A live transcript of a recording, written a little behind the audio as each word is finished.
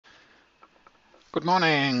Good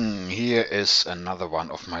morning! Here is another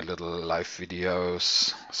one of my little live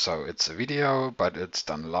videos. So it's a video, but it's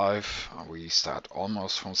done live. We start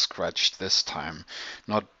almost from scratch this time.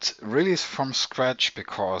 Not really from scratch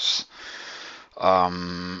because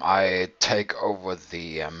I take over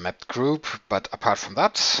the map group, but apart from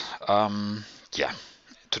that, yeah.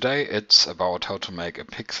 Today it's about how to make a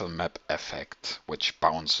pixel map effect which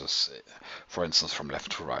bounces, for instance, from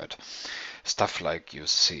left to right. Stuff like you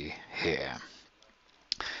see here.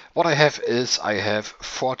 What I have is I have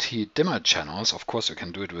 40 dimmer channels. Of course, you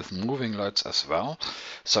can do it with moving lights as well.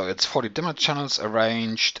 So it's 40 dimmer channels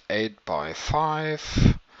arranged 8 by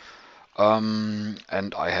 5.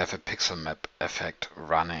 And I have a pixel map effect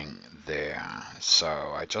running there. So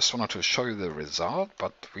I just wanted to show you the result,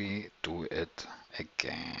 but we do it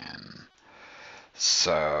again.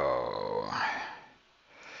 So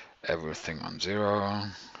everything on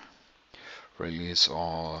 0. Release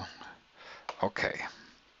all. Okay.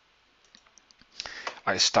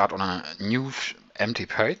 I start on a new empty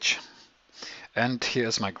page, and here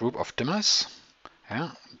is my group of dimmers.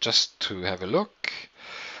 Yeah, just to have a look.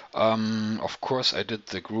 Of course, I did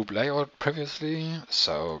the group layout previously,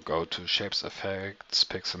 so go to Shapes Effects,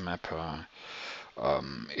 Pixel Mapper,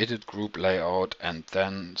 Edit Group Layout, and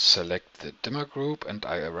then select the dimmer group, and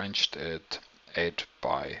I arranged it 8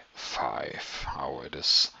 by 5, how it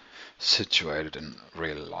is situated in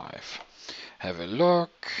real life. Have a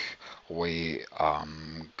look. We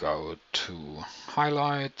go to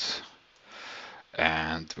highlight,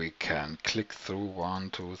 and we can click through 1,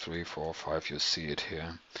 2, 3, 4, 5. You see it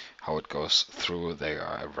here, how it goes through. They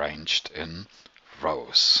are arranged in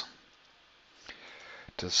rows.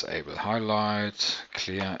 Disable highlight,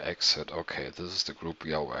 clear, exit. Okay, this is the group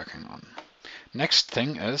we are working on. Next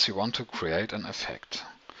thing is you want to create an effect.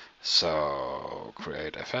 So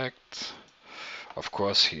create effect. Of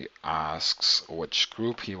course, he asks which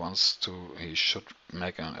group he should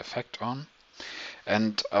make an effect on.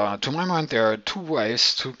 And to my mind, there are two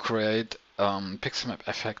ways to create pixel map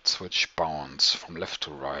effects which bounce from left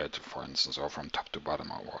to right, for instance, or from top to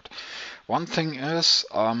bottom or what. One thing is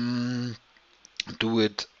do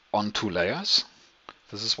it on 2 layers.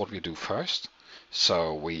 This is what we do first.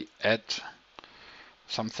 So we add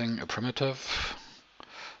something, a primitive.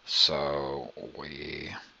 So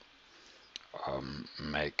we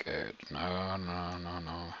make it, no,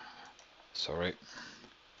 sorry.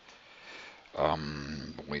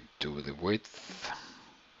 We do the width.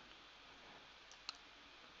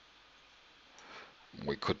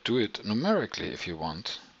 We could do it numerically if you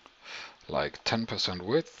want, like 10%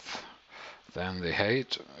 width. Then the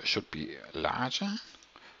height should be larger,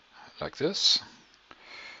 like this.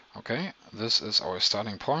 Okay, this is our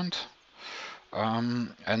starting point.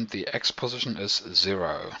 And the X position is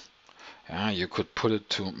 0. Yeah, you could put it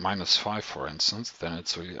to -5, for instance, then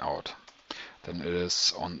it's really out. Then it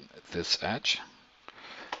is on this edge.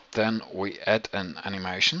 Then we add an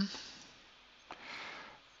animation,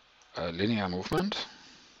 a linear movement.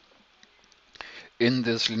 In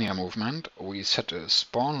this linear movement, we set a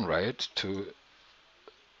spawn rate to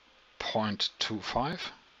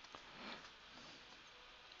 0.25,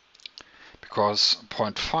 because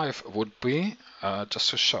 0.5 would be,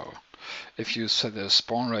 just to show, if you set the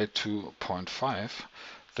spawn rate to 0.5,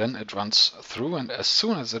 then it runs through, and as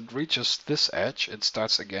soon as it reaches this edge, it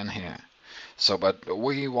starts again here. So, but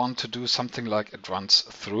we want to do something like it runs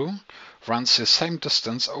through, runs the same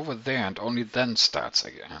distance over there, and only then starts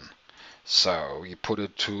again. So we put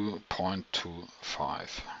it to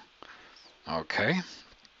 0.25. Okay.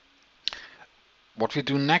 What we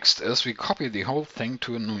do next is we copy the whole thing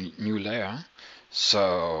to a new layer.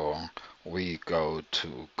 So we go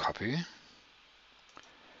to copy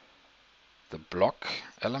the block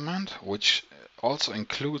element, which also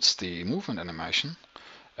includes the movement animation,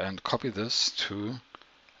 and copy this to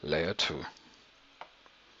layer 2.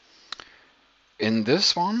 In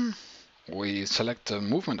this one, we select the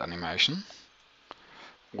movement animation.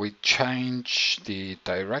 We change the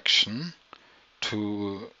direction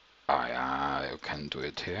to, you can do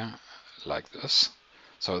it here like this,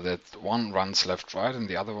 so that one runs left right and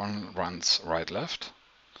the other one runs right left.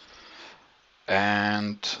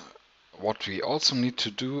 And what we also need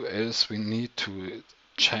to do is we need to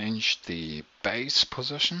change the base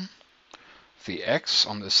position, the X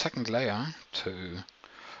on the second layer, to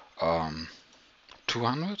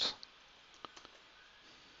 200.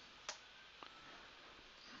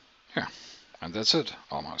 Yeah, and that's it,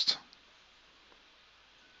 almost.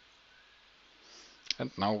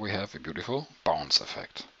 And now we have a beautiful bounce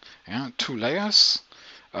effect. Yeah, 2 layers.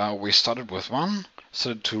 We started with 1,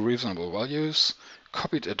 set it to reasonable values,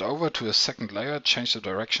 copied it over to a second layer, changed the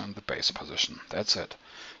direction and the base position. That's it.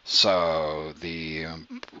 So the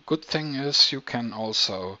good thing is you can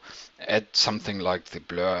also add something like the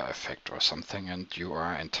blur effect or something, and you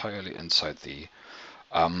are entirely inside the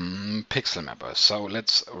pixel mapper. So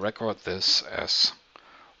let's record this as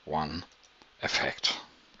one effect.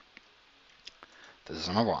 This is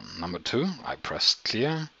number one. Number two, I pressed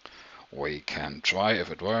clear. We can try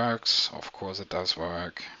if it works. Of course it does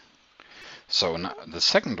work. So now the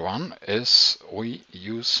second one is we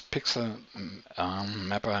use pixel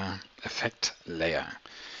mapper effect layer.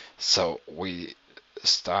 So we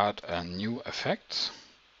start a new effect.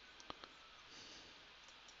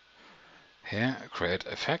 Here, create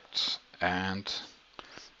effect, and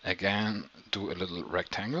again do a little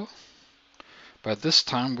rectangle. But this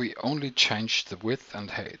time we only change the width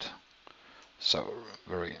and height. So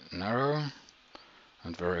very narrow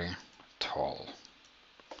and very tall,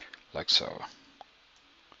 like so.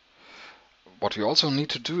 What we also need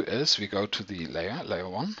to do is we go to the layer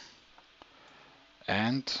 1,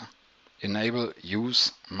 and enable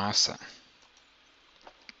use master.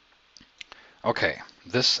 Okay,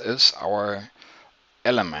 this is our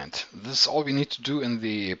element. This is all we need to do in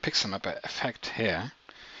the pixel mapper effect here.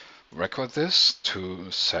 Record this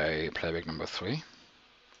to, say, playback number 3.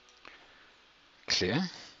 Clear.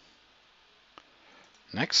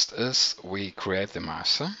 Next is we create the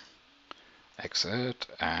master. Exit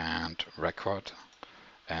and record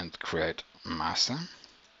and create master.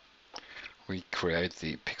 We create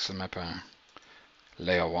the pixel mapper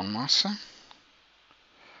layer 1 master.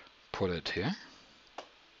 Put it here.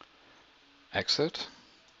 Exit.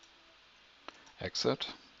 Exit.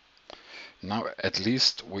 Now at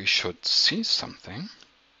least we should see something.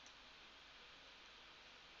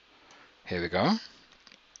 Here we go.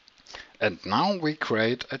 And now we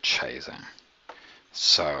create a chaser.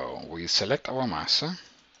 So we select our master.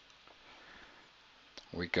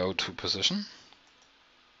 We go to position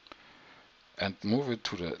and move it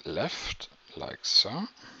to the left, like so.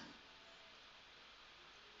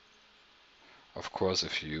 Of course,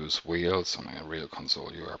 if you use wheels on a real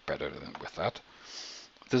console, you are better than with that.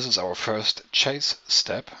 This is our first chase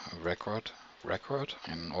step. Record.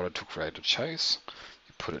 In order to create a chase,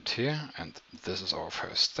 you put it here, and this is our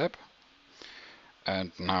first step.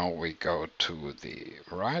 And now we go to the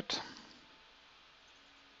right,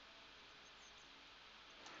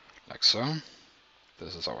 like so.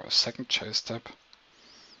 This is our second chase step.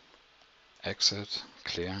 Exit,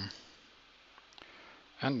 clear,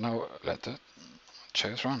 and now let the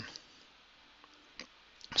chase run.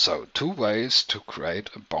 So 2 ways to create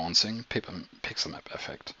a bouncing pixel map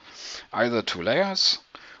effect. Either 2 layers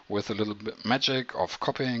with a little bit magic of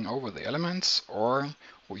copying over the elements, or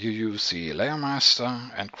you use the layer master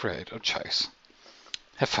and create a chase.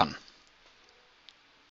 Have fun!